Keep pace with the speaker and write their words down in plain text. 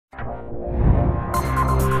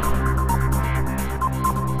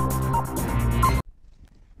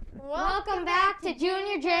to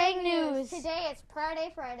Junior Jag News. Today it's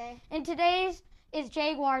Friday. And today's is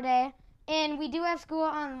Jaguar Day. And we do have school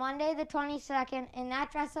on Monday the 22nd, and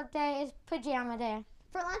that dress-up day is Pajama Day.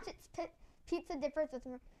 For lunch, it's pizza dippers with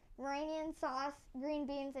Iranian sauce, green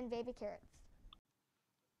beans, and baby carrots.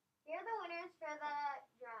 Here are the winners for the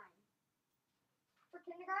drawing. For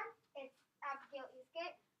kindergarten, it's Abigail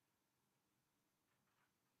Eastgate.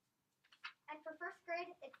 And for first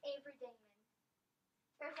grade, it's Avery Dingman.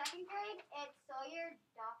 For second grade, it's Sawyer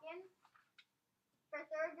Dawkins. For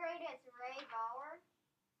third grade, it's Ray Bauer.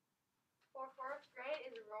 For fourth grade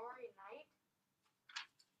is Rory Knight.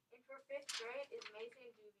 And for fifth grade is Mason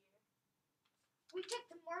Duvier. We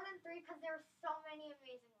picked more than 3 because there were so many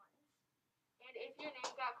amazing ones. And if your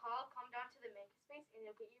name got called, come down to the makerspace and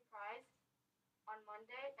you'll get your prize on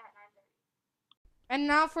Monday at 9:30. And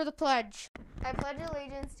now for the pledge. I pledge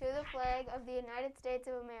allegiance to the flag of the United States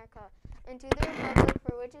of America and to the republic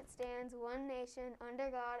for which it stands, one nation, under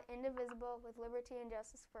God, indivisible, with liberty and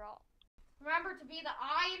justice for all. Remember to be the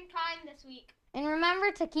I in kind this week. And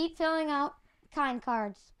remember to keep filling out kind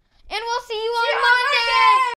cards. And we'll see you on Monday!